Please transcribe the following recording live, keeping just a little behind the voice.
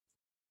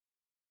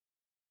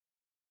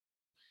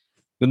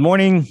Good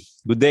morning,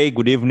 good day,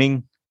 good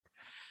evening.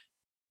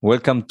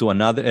 Welcome to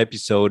another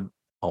episode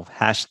of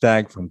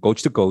Hashtag From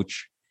Coach to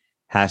Coach,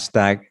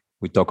 Hashtag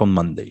We Talk on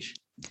Mondays.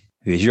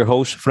 This is your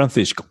host,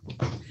 Francisco.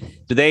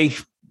 Today,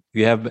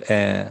 we have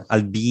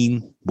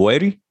Albine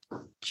Boeri.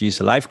 She's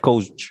a life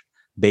coach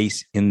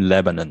based in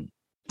Lebanon.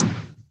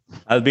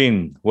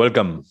 Albine,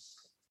 welcome.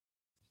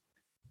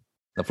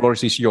 The floor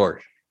is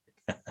yours.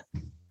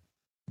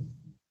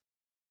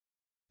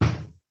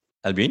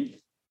 Albine?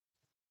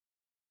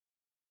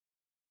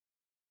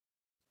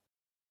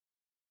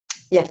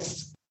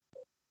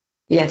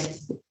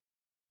 Yes.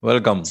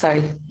 Welcome.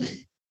 Sorry.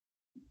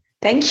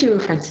 Thank you,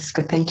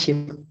 Francisco. Thank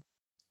you.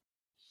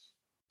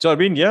 So,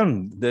 Albine,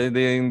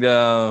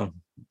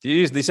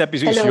 this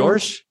episode is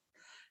yours.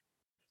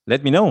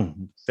 Let me know.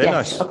 Tell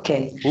us.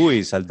 Okay. Who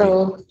is Albine?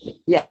 So,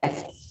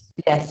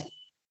 yes.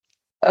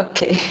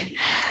 Okay.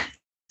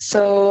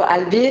 So,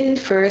 Albine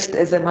first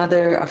is a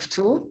mother of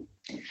two.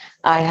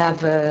 I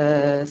have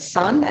a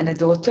son and a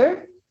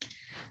daughter.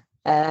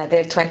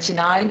 They're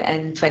 29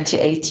 and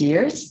 28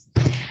 years.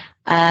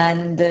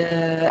 And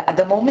at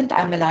the moment,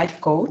 I'm a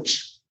life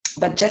coach.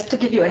 But just to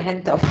give you a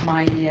hint of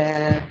my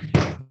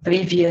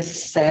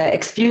previous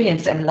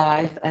experience in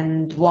life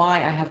and why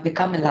I have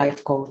become a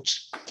life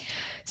coach.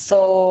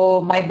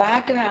 So my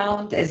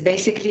background is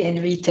basically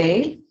in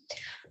retail.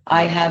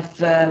 I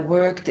have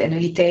worked in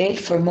retail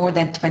for more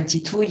than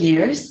 22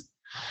 years.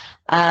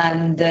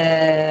 And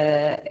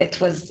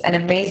it was an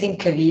amazing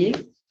career.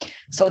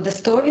 So the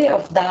story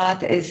of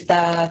that is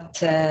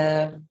that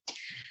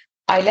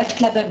I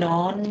left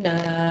Lebanon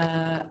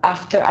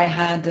after I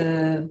had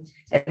a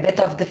bit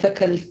of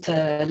difficult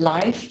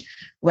life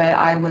where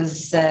I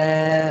was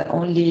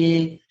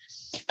only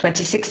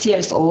 26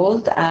 years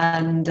old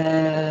and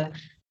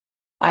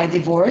I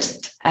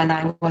divorced, and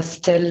I was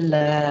still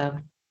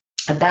at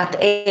that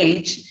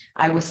age,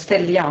 I was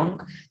still young.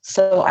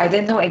 So I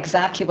didn't know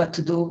exactly what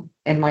to do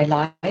in my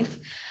life.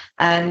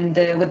 And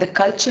with the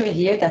culture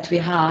here that we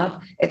have,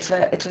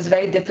 it was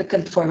very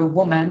difficult for a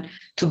woman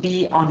to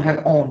be on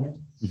her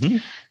own. Mm-hmm.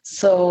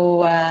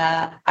 So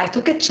I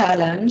took a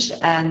challenge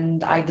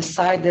and I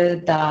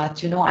decided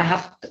that,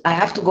 I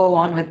have to go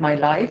on with my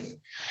life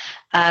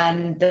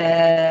and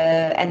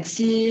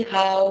see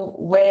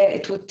where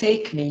it would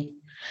take me.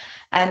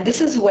 And this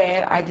is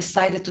where I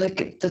decided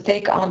to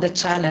take on the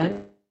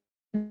challenge.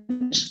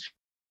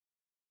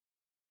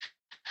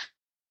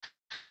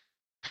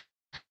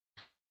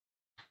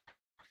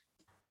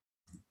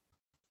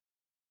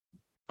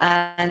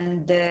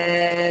 And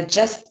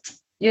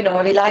just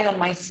rely on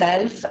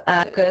myself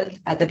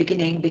at the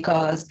beginning,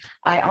 because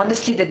I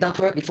honestly did not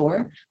work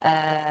before.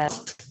 Where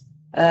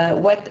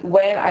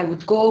I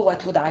would go,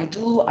 what would I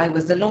do? I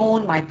was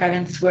alone. My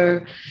parents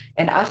were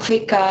in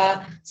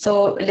Africa.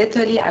 So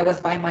literally I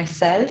was by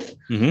myself.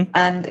 Mm-hmm.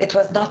 And it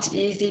was not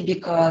easy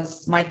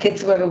because my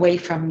kids were away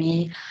from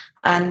me.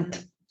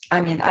 And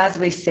I mean, as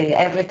we say,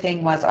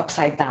 everything was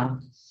upside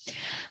down.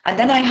 And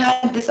then I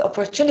had this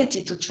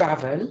opportunity to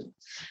travel.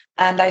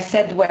 And I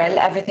said, well,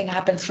 everything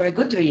happens for a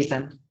good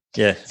reason.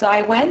 Yeah. So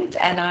I went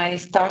and I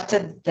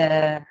started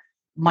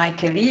my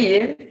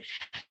career.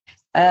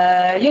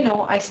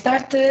 I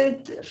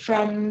started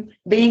from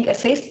being a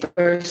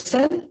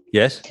salesperson.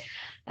 Yes.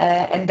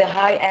 In the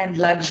high-end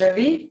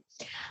luxury.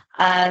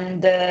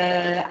 And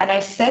I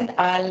said,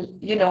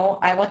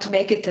 I want to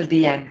make it till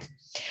the end.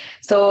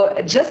 So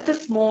just a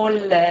small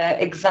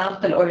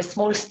example or a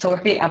small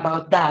story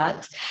about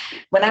that.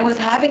 When I was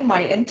having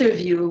my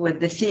interview with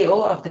the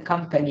CEO of the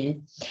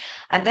company,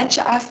 and then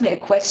she asked me a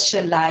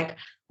question like,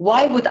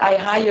 why would I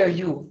hire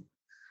you?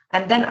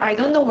 And then I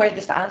don't know where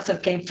this answer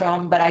came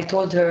from, but I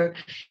told her,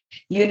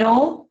 you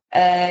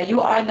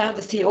are now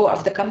the CEO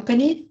of the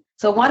company.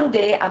 So one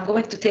day I'm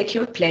going to take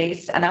your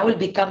place and I will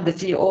become the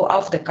CEO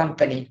of the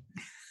company.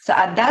 So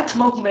at that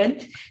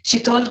moment, she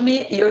told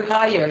me, you're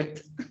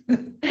hired.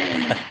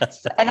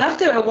 And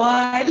after a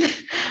while,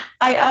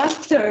 I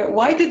asked her,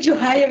 why did you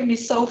hire me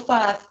so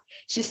fast?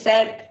 She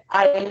said,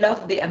 I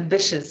love the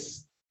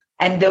ambitious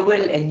and the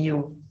will in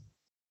you.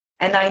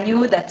 And I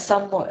knew that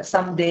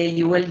someday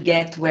you will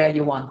get where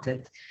you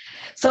wanted.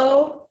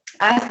 So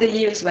as the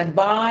years went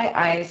by,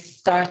 I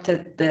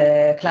started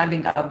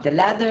climbing up the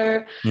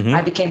ladder. Mm-hmm.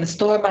 I became a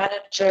store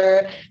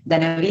manager,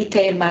 then a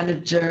retail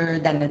manager,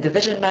 then a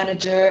division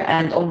manager,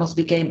 and almost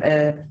became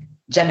a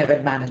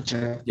general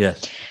manager.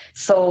 Yes.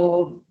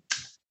 So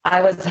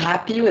I was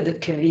happy with the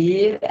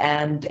career,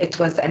 and it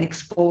was an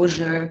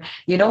exposure.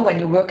 When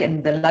you work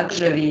in the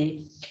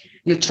luxury,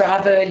 you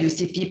travel, you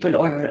see people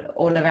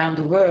all around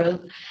the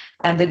world.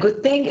 And the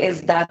good thing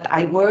is that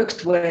I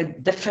worked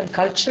with different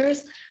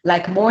cultures,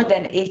 like more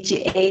than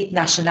 88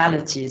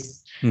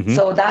 nationalities. Mm-hmm.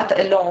 So that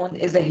alone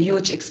is a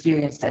huge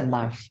experience in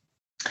life.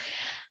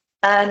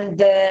 And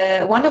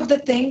one of the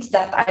things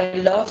that I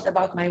loved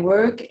about my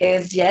work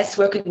is,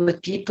 working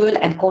with people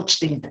and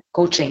coaching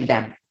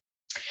them.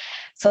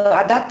 So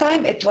at that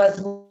time, it was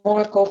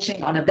more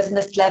coaching on a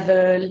business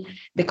level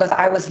because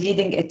I was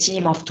leading a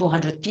team of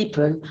 200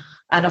 people.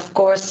 And of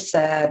course,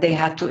 they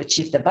had to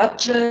achieve the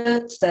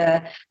budgets.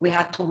 We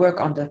had to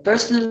work on the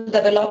personal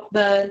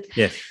development.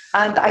 Yes.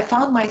 And I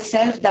found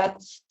myself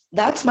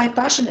that's my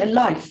passion in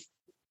life.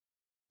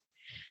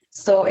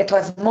 So it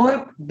was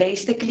more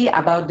basically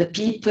about the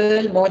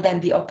people more than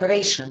the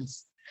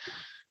operations.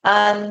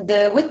 And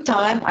with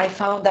time, I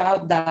found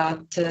out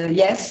that,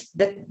 yes,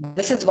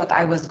 this is what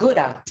I was good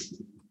at.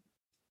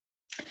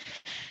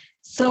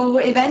 So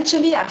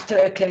eventually, after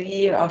a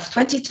career of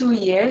 22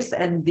 years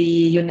in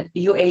the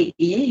UAE,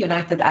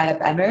 United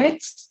Arab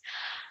Emirates,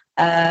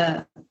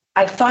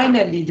 I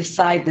finally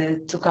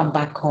decided to come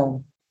back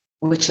home,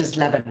 which is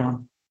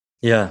Lebanon.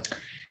 Yeah.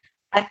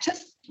 And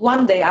just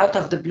one day out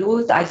of the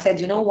blues, I said,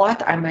 you know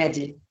what, I'm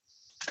ready.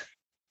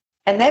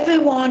 And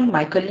everyone,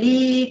 my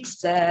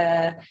colleagues,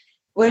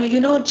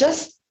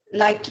 just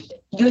like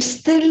you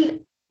still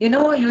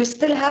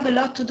have a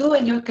lot to do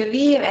in your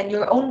career and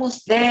you're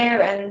almost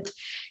there and,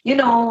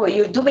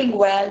 you're doing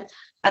well.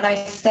 And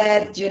I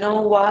said, you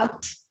know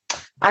what,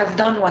 I've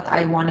done what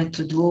I wanted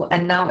to do.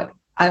 And now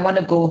I want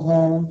to go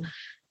home.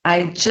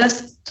 I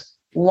just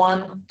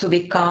want to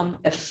become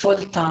a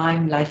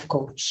full-time life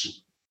coach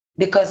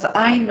because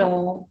I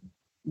know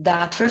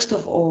that, first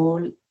of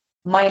all,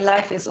 my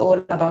life is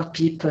all about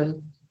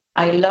people.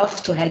 I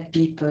love to help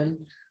people.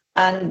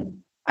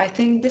 And I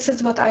think this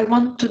is what I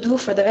want to do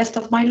for the rest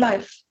of my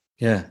life.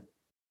 Yeah.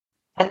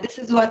 And this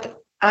is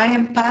what I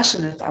am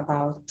passionate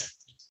about.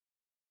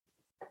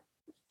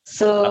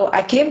 So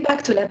I came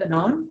back to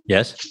Lebanon.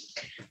 Yes.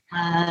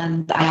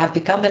 And I have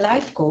become a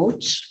life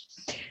coach.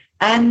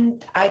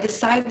 And I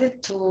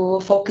decided to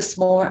focus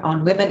more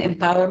on women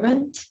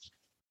empowerment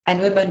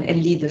and women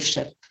in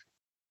leadership.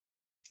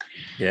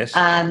 Yes.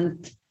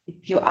 And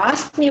if you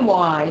ask me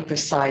why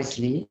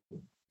precisely,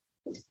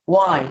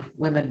 why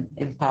women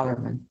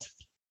empowerment?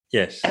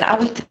 Yes. And I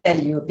will tell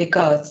you,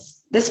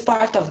 because this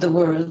part of the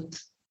world,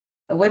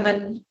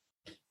 women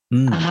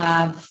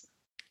have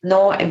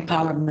no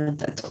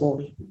empowerment at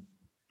all.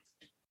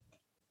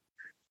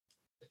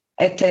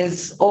 It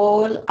is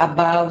all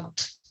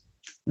about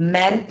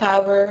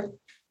manpower,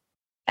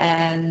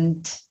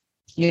 and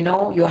you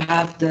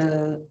have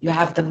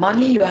the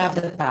money, you have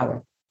the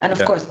power, and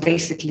of course,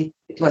 basically,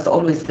 it was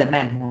always the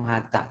men who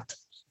had that.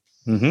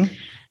 Mm-hmm.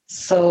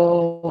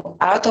 So,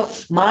 out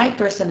of my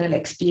personal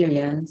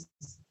experience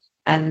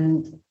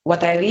and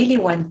what I really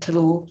went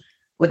through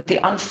with the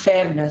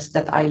unfairness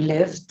that I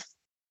lived,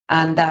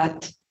 and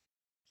that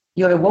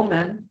you're a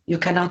woman, you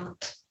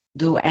cannot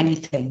do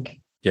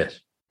anything. Yes.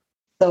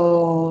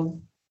 So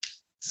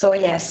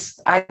yes,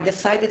 I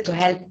decided to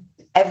help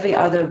every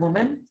other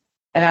woman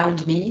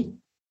around me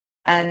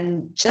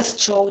and just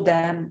show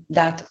them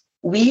that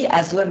we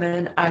as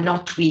women are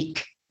not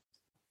weak.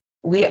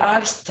 We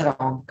are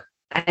strong.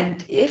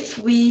 And if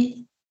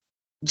we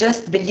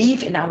just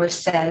believe in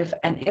ourselves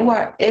and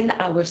in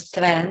our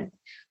strength,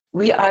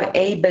 we are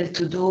able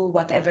to do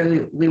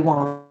whatever we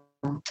want.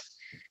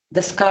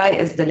 The sky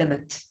is the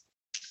limit,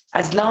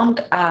 as long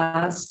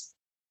as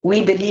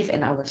we believe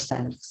in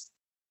ourselves.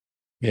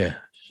 Yeah,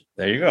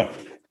 there you go.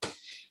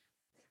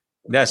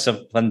 That's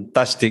a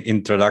fantastic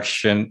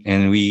introduction,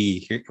 and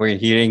we're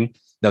hearing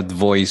that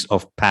voice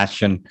of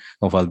passion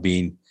of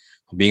being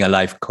a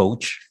life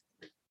coach.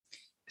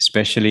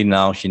 Especially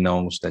now, she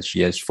knows that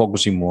she is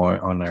focusing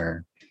more on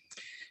her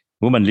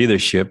woman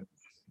leadership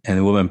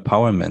and woman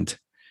empowerment.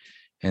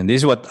 And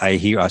this is what I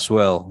hear as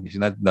well. Is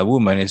that the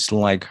woman is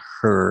like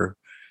her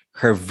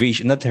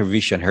vision, not her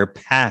vision, her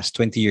past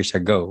 20 years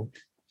ago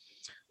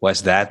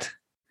was that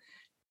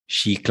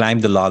she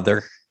climbed the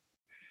ladder.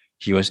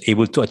 She was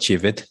able to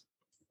achieve it.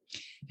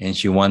 And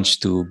she wants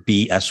to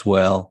be as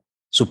well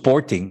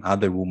supporting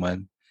other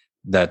women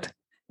that,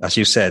 as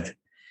you said,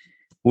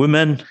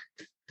 women,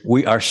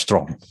 we are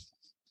strong.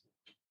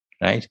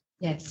 Right?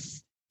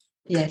 Yes.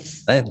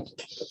 Yes.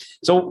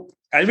 So,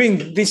 I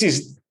mean, this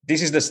is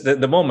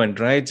the moment,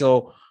 right?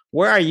 So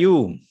where are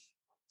you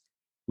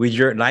with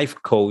your life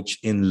coach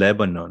in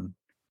Lebanon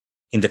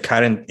in the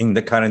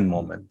current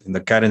moment, in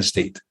the current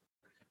state?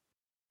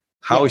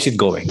 How is it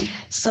going?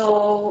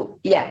 So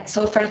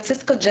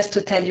Francisco, just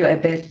to tell you a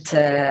bit,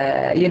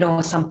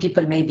 some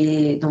people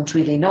maybe don't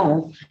really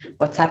know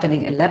what's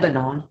happening in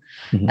Lebanon,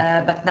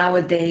 but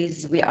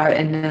nowadays we are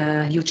in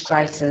a huge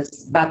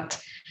crisis. But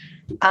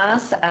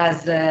us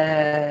as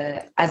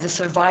the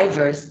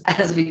survivors,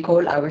 as we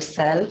call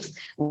ourselves,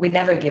 we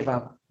never give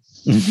up.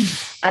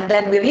 And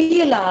then we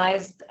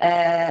realized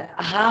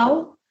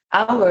how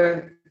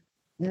our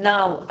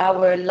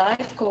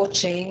life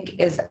coaching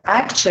is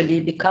actually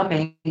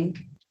becoming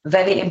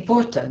very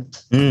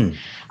important.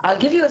 I'll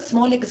give you a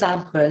small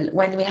example.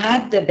 When we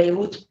had the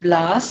Beirut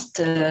blast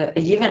a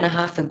year and a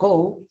half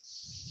ago,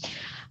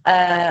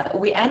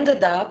 we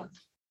ended up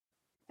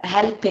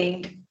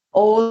helping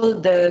all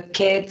the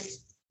kids,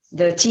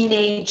 the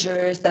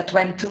teenagers that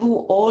went through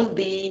all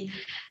the,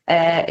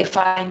 if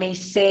I may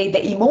say,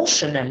 the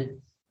emotional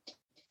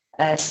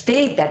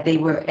state that they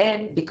were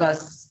in,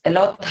 because a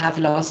lot have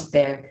lost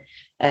their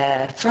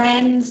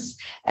friends.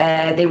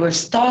 They were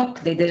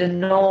stuck. They didn't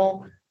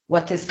know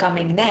what is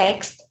coming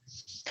next.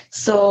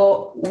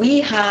 So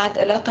we had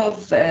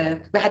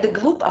a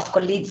group of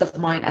colleagues of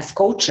mine as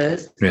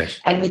coaches, Yes.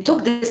 and we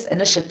took this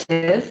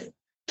initiative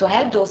to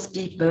help those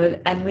people,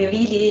 and we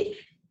really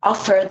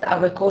offered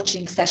our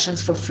coaching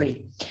sessions for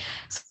free.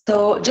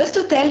 So just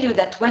to tell you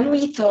that when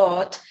we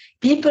thought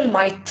people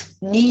might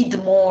need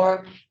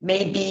more,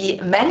 maybe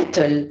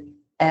mental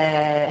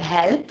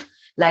help,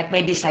 like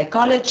maybe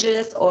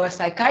psychologists or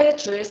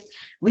psychiatrists,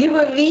 we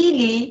were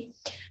really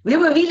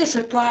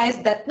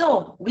surprised that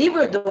no, we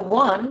were the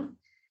one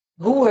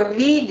who were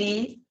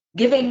really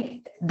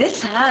giving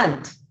this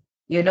hand,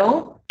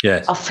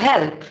 Yes. of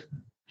help.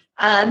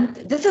 And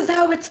this is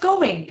how it's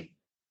going.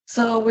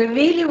 So we're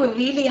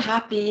really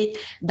happy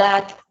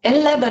that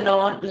in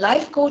Lebanon,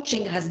 life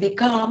coaching has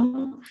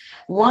become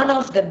one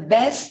of the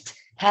best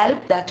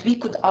help that we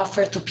could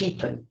offer to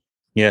people.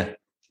 Yeah.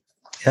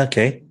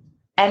 Okay.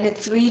 And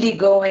it's really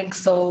going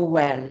so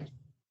well.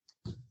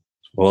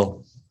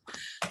 Well,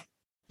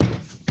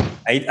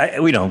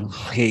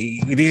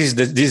 this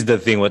is the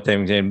thing. What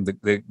I'm saying,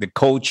 the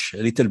coach,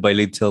 little by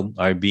little,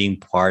 are being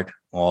part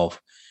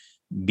of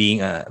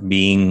being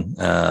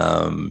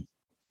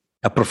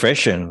a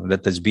profession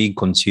that is being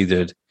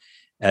considered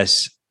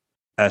as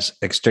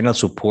external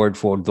support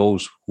for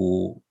those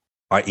who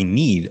are in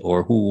need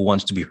or who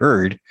wants to be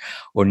heard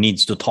or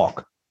needs to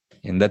talk.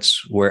 And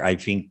that's where I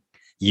think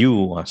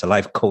you, as a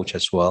life coach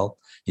as well,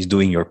 is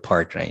doing your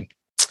part, right?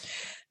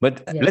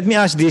 But Yes. Let me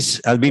ask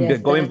this. I'll be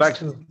going back.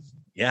 True.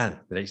 Yeah,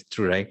 that's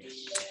true, right?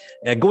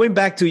 Going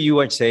back to you,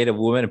 I'd say the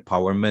women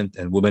empowerment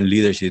and women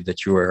leadership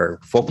that you are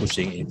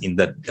focusing in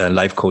that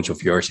life coach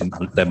of yours in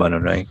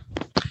Lebanon, right?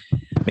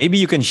 Maybe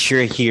you can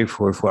share here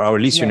for our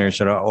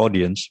listeners or our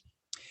audience,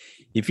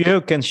 if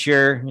you can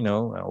share,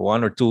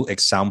 one or two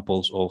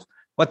examples of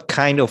what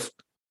kind of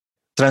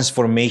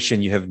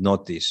transformation you have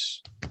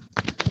noticed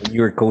when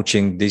you're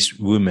coaching these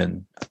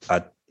women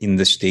in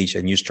the stage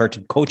and you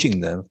started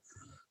coaching them.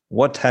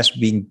 What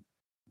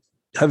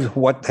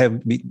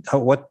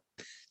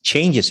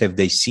changes have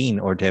they seen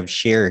or they have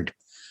shared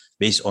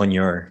based on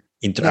your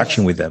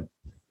interaction with them?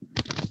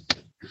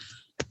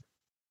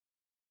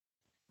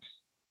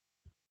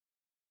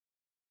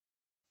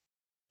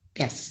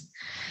 Yes.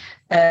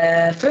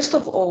 First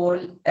of all,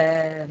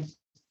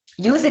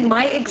 using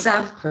my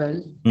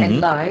example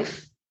in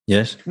life,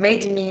 yes,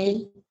 made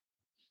me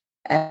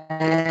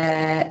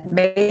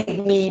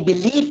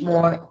believe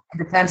more in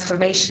the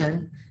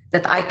transformation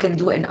that I can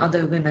do in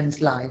other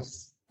women's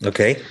lives.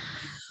 Okay.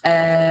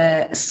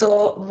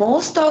 So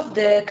most of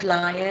the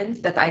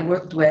clients that I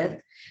worked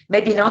with,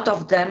 maybe not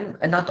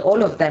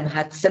all of them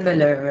had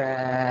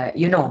similar,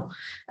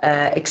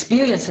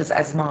 experiences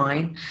as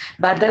mine,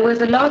 but there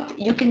was a lot.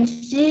 You can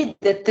see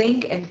the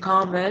thing in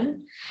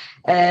common.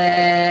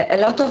 A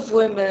lot of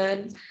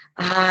women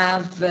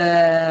have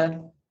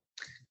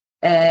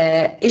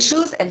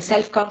issues and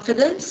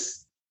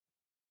self-confidence,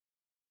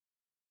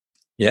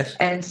 yes,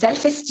 and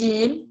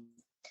self-esteem,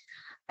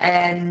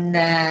 and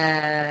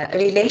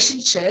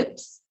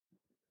relationships,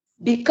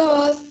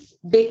 because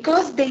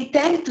they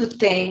tend to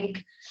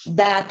think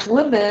that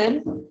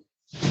women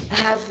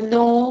have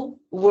no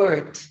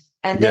worth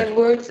and their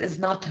worth is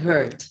not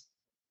heard,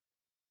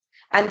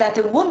 and that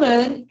a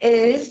woman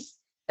is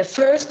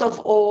first of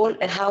all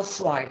a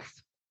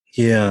housewife,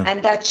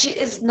 and that she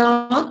is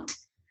not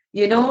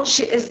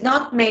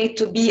made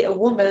to be a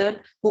woman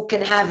who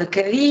can have a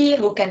career,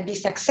 who can be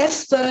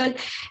successful,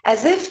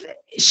 as if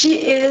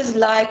she is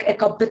like a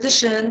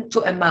competition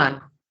to a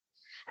man.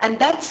 And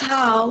that's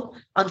how,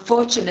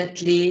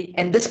 unfortunately,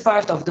 in this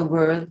part of the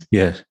world,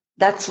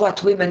 that's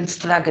what women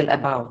struggle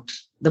about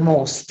the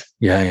most.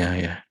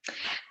 Yeah.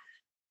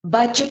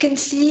 But you can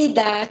see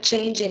that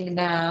changing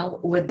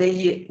now with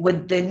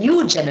the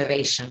new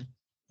generation.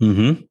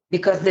 Mm-hmm.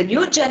 Because the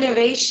new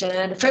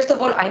generation, first of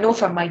all, I know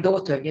from my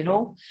daughter,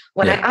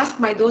 when I ask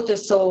my daughter,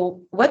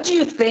 so what do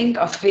you think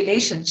of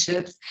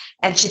relationships?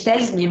 And she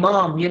tells me,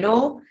 Mom,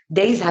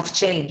 days have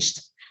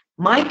changed.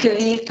 My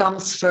career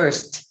comes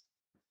first.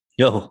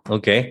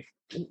 Okay.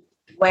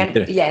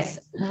 Yes,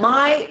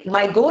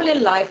 my goal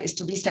in life is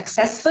to be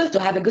successful, to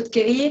have a good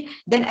career.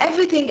 Then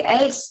everything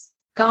else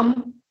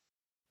will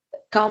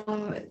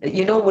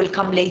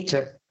come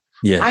later.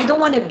 Yes. I don't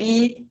want to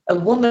be a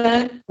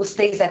woman who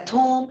stays at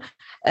home,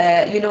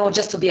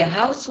 just to be a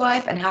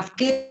housewife and have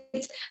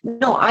kids.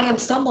 No, I am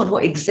someone who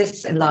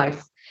exists in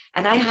life,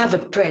 and I have a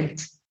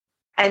print.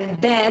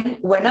 And then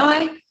when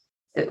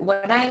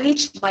I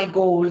reach my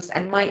goals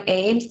and my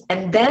aims,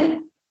 and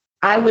then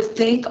I will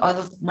think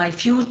of my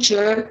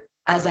future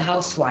as a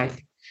housewife.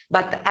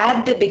 But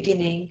at the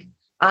beginning,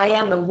 I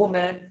am a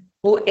woman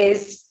who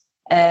is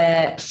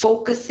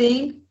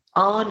focusing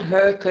on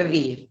her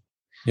career.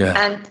 Yeah.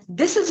 And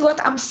this is what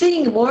I'm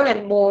seeing more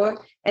and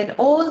more in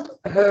all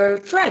her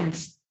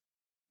friends,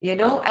 and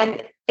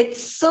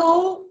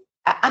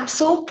I'm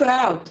so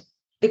proud,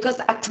 because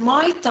at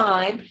my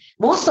time,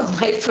 most of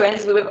my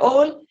friends,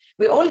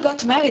 we all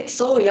got married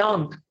so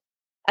young,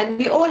 and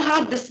we all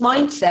had this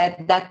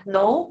mindset that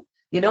no,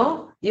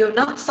 you're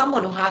not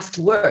someone who has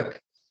to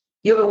work.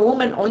 You're a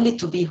woman only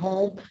to be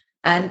home,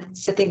 and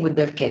sitting with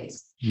their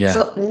kids. Yeah.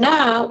 So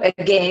now,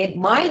 again,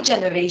 my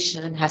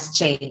generation has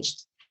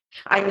changed.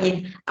 I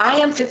mean, I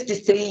am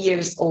 53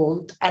 years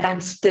old and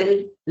I'm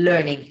still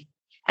learning.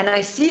 And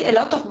I see a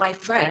lot of my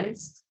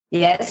friends,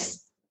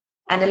 yes,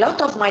 and a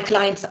lot of my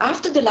clients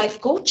after the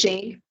life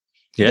coaching,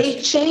 Yes.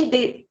 they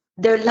change,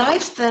 their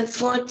lives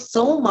transformed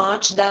so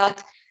much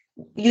that,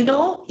 you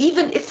know,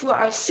 even if we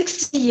are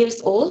 60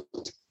 years old,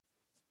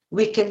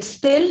 we can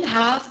still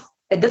have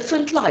a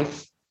different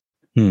life.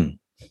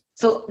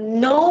 So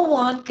no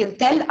one can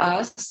tell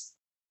us,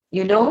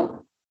 you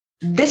know,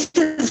 this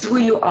is who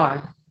you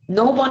are.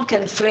 No one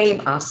can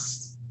frame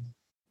us.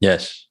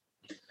 Yes.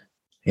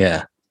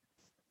 Yeah.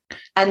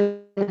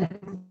 And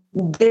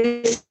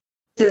this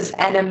is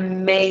an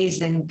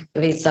amazing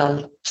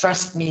result.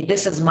 Trust me,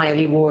 this is my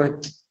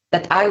reward,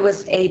 that I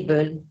was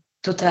able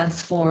to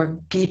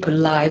transform people's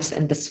lives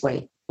in this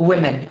way.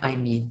 Women, I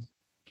mean.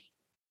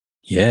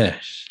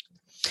 Yes.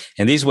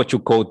 And this is what you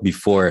quote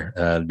before,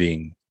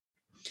 being,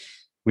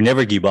 we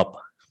never give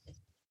up.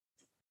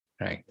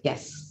 Right.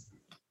 Yes.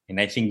 And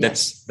I think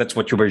that's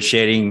what you were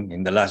sharing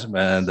in the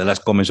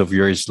last comments of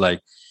yours.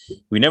 Like,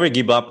 we never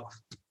give up.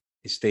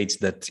 It states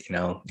that, you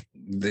know,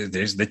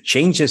 there's the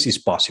changes is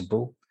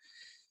possible.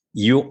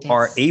 You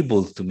are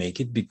able to make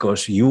it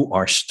because you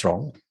are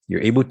strong.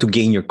 You're able to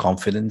gain your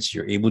confidence.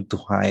 You're able to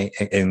high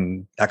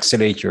and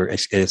accelerate your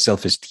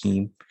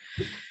self-esteem.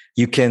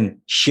 You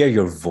can share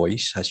your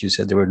voice. As you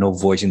said, there were no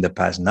voice in the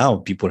past. Now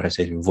people have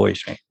a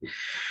voice, right?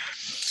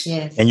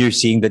 Yes. And you're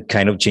seeing that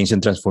kind of change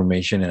and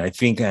transformation. And I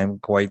think I'm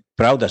quite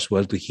proud as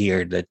well to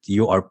hear that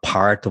you are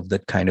part of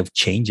that kind of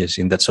changes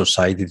in that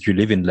society that you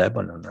live in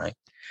Lebanon, right?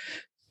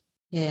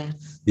 Yeah.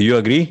 Do you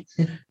agree?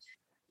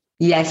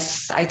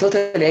 Yes, I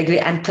totally agree.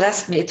 And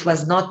trust me, it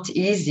was not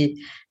easy.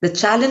 The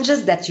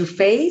challenges that you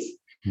face,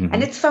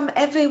 and it's from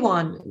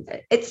everyone.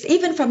 It's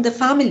even from the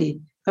family,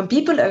 from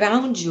people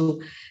around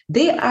you.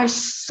 They are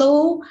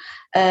so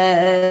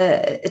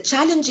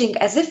challenging,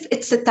 as if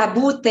it's a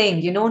taboo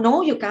thing. You know,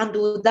 no, you can't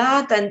do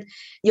that, and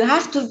you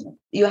have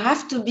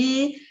to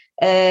be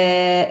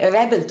a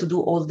rebel to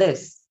do all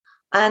this.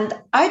 And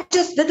I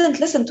just didn't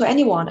listen to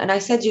anyone. And I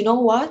said, you know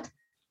what?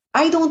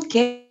 I don't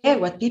care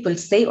what people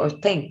say or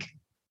think.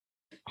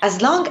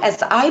 As long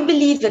as I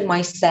believe in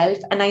myself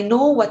and I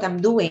know what I'm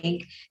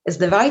doing is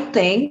the right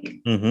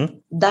thing,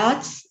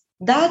 that's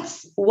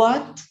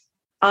what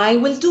I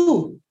will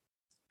do.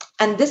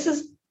 And this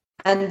is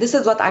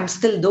what I'm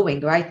still doing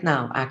right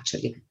now,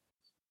 actually.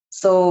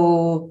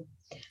 So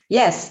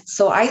yes,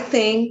 so I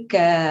think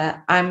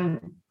I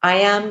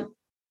am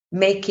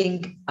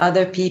making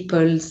other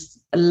people's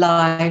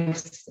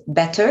lives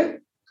better.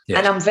 Yes.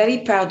 And I'm very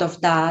proud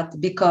of that,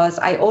 because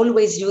I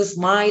always use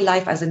my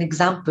life as an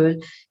example.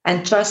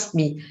 And trust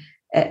me,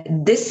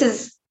 this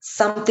is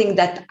something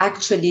that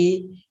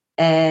actually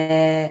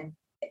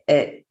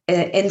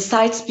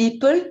incites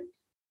people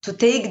to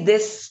take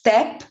this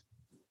step,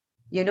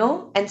 you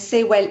know, and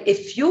say, well,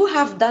 if you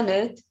have done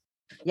it,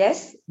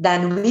 yes,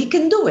 then we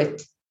can do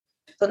it.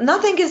 So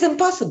nothing is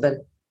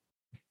impossible.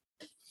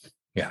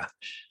 Yeah.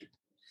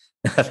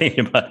 Nothing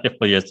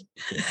impossible, yes.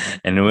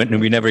 And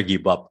we never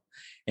give up.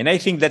 And I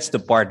think that's the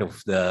part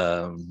of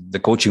the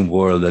coaching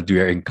world that we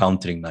are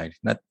encountering now.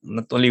 Not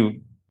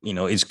only, you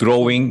know, it's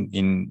growing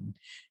in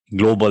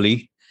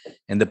globally,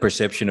 and the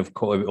perception of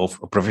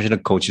professional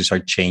coaches are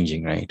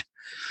changing, right?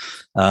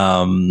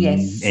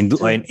 Yes. And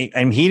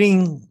I'm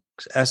hearing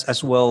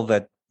as well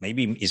that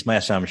maybe is my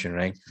assumption,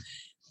 right?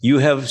 You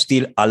have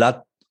still a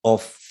lot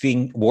of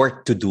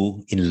work to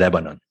do in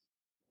Lebanon.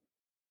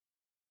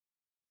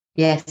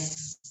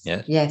 Yes.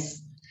 Yes.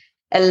 Yes.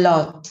 A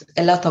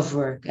lot of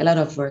work.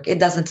 It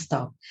doesn't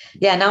stop.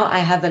 Yeah, now I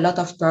have a lot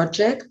of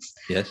projects.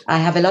 Yes. I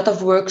have a lot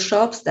of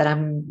workshops that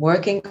I'm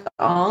working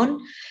on.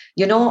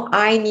 You know,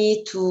 I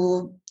need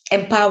to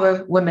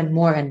empower women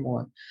more and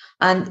more.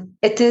 And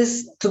it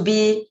is to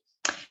be,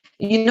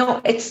 you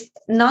know, it's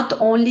not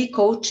only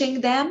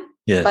coaching them,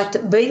 yes,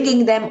 but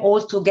bringing them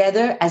all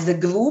together as a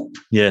group.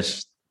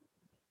 Yes.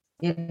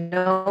 You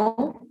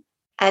know,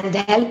 and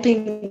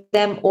helping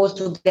them all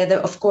together,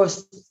 of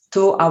course,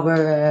 through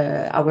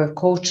our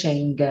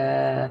coaching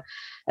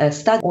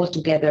study all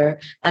together.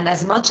 And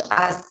as much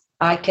as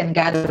I can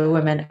gather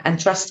women, and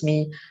trust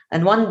me,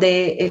 and one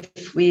day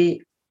if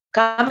we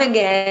come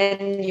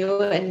again,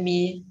 you and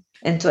me,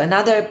 into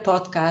another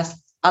podcast,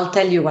 I'll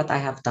tell you what I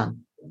have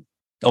done.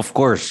 Of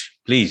course,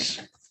 please.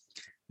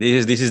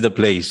 This is the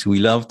place. We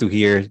love to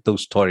hear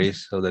those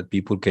stories so that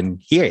people can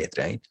hear it,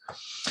 right?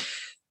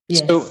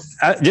 Yes. So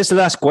just the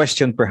last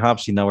question,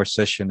 perhaps, in our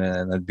session,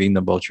 and I've been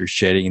about your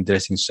sharing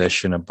interesting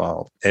session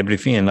about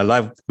everything. And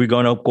we're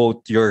going to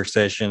quote your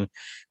session,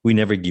 we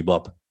never give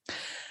up.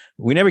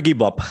 We never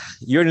give up.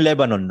 You're in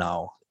Lebanon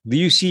now. Do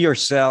you see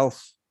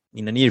yourself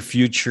in the near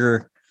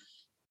future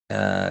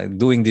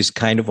doing this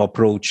kind of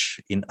approach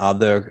in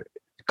other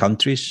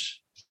countries?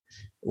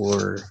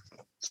 Or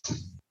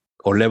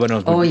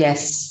Lebanon? Oh,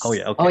 yes. Oh,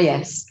 yeah. Okay. Oh,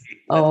 yes.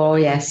 Oh,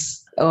 yes.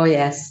 Oh,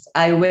 yes,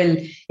 I will.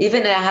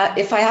 Even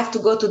if I have to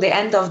go to the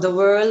end of the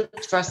world,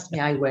 trust me,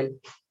 I will.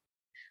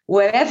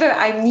 Wherever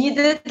I'm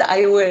needed,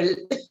 I will.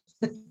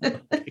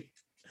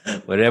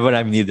 Wherever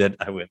I'm needed,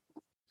 I will.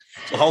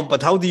 So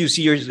how do you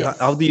see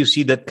how do you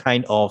see that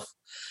kind of,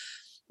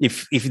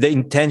 if the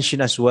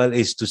intention as well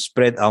is to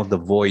spread out the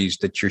voice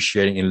that you're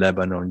sharing in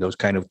Lebanon, those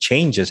kind of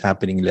changes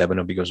happening in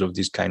Lebanon because of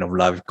this kind of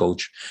life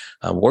coach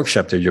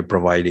workshop that you're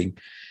providing,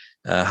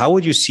 how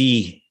would you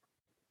see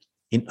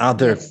in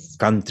other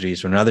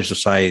countries or in other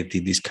society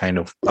this kind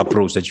of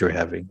approach that you're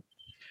having?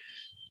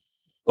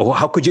 Or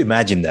how could you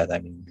imagine that? I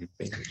mean,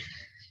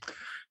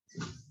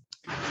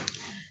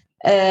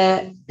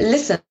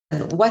 listen,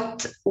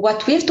 what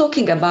we're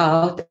talking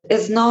about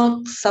is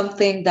not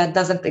something that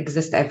doesn't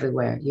exist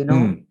everywhere, you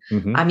know.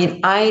 Mm-hmm. I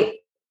mean, I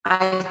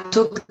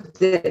took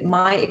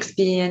my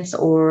experience,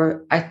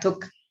 or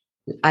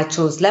I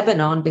chose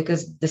Lebanon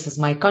because this is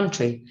my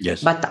country.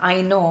 Yes. But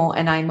I know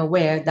and I'm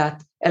aware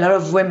that a lot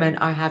of women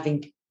are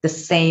having the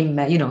same,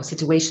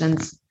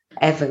 situations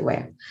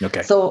everywhere.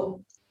 Okay.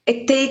 So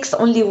it takes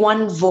only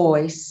one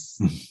voice,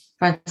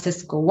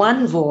 Francisco,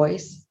 one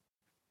voice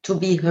to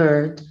be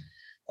heard,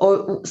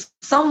 or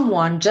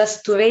someone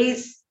just to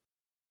raise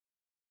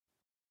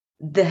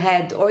the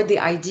head or the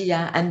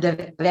idea, and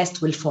the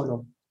rest will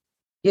follow.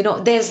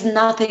 There's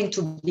nothing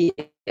to be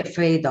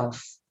afraid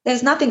of.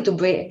 There's nothing to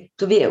be.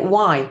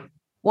 Why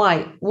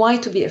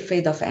to be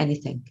afraid of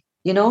anything?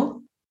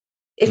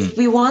 If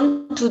we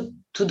want to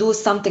do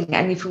something,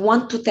 and if we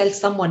want to tell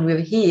someone we're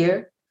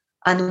here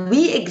and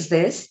we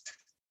exist,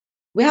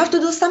 we have to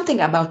do something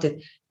about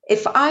it.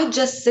 If I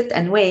just sit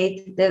and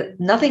wait,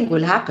 nothing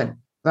will happen,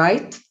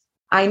 right?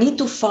 I need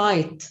to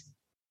fight.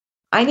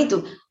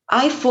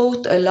 I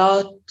fought a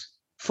lot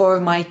for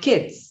my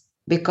kids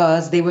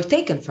because they were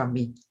taken from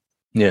me.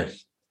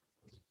 Yes.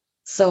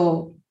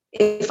 So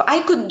if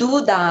I could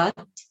do that,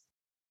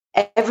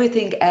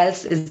 everything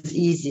else is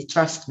easy.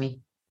 Trust me.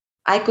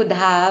 I could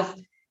have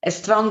a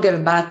stronger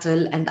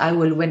battle and I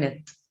will win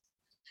it.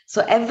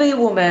 So every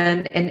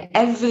woman in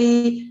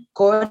every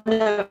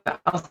corner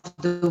of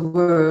the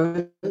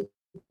world,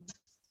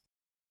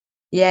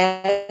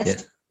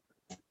 yes.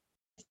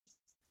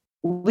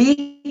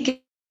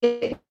 we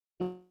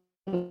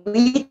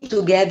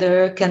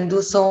together can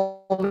do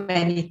so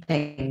many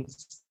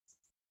things.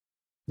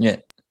 Yeah.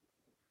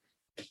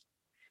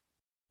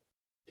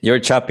 You're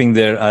chopping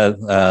there,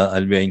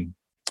 Albin.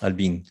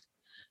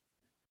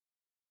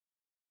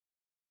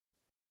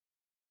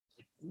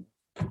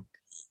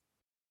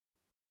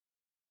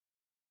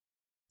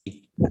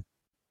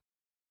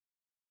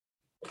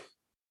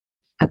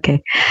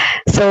 Okay.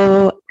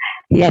 So,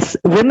 yes,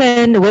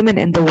 women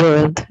in the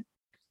world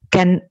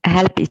can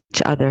help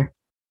each other.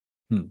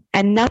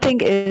 And nothing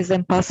is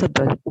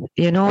impossible.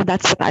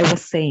 That's what I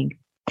was saying.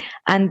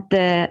 And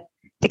the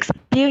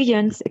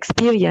experience.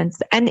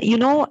 And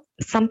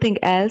something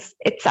else,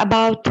 it's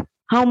about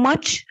how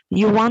much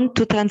you want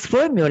to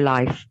transform your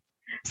life.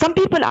 Some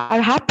people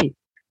are happy.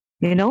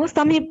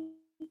 Some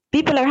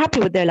people are happy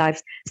with their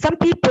lives. Some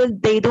people,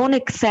 they don't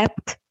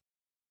accept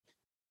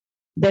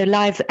their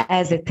lives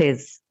as it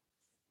is.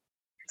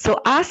 So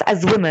us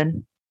as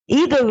women,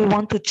 either we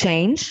want to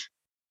change,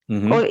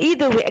 or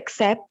either we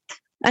accept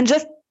and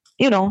just,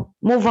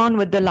 move on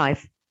with the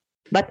life.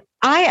 But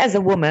I, as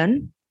a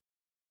woman,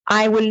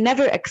 I will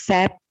never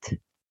accept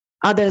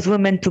others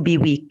women to be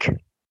weak.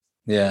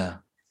 Yeah.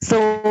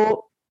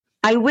 So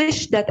I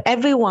wish that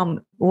every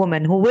woman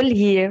who will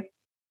hear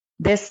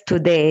this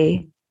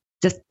today,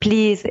 just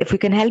please, if we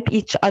can help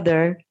each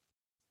other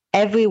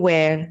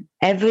everywhere,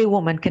 every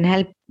woman can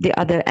help the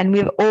other, and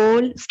we're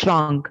all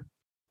strong.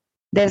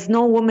 There's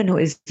no woman who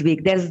is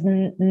weak. There's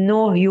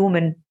no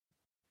human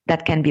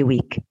that can be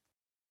weak.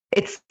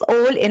 It's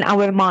all in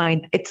our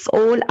mind. It's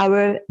all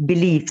our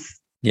beliefs.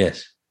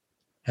 Yes.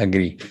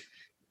 Agree.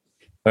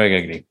 Very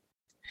agree.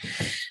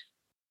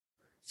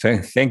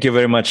 Thank you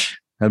very much,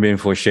 Albin,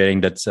 for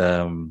sharing that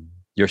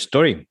your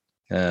story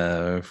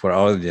for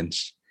our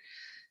audience.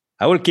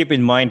 I will keep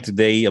in mind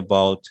today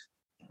about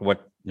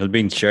what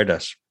Albin shared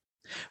us.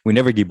 We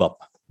never give up.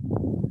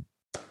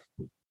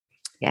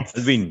 Yes.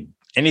 Albin,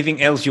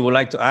 anything else you would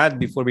like to add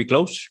before we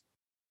close?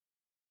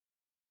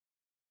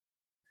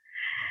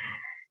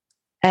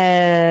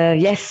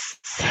 Yes.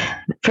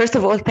 First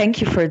of all, thank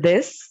you for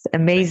this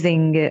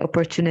amazing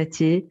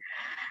opportunity.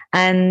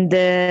 And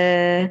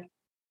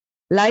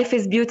life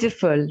is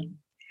beautiful.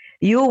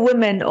 You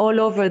women all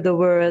over the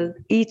world,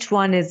 each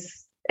one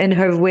is in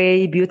her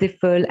way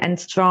beautiful and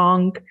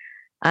strong.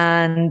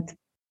 And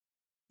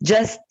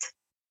just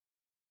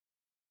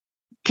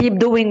keep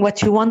doing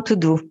what you want to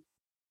do.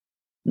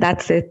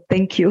 That's it.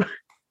 Thank you.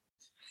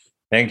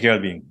 Thank you,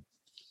 Albin.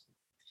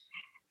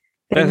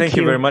 Thank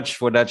you very much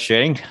for that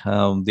sharing,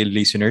 dear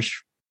listeners.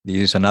 This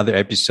is another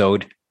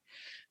episode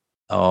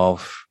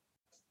of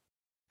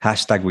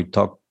Hashtag We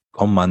Talk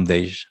on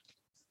Mondays.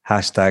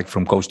 Hashtag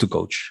From Coach to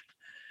Coach.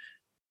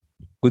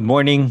 Good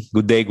morning,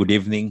 good day, good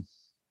evening.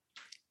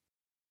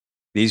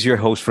 This is your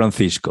host,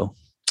 Francisco.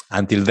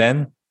 Until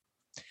then,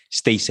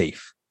 stay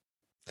safe.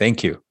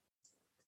 Thank you.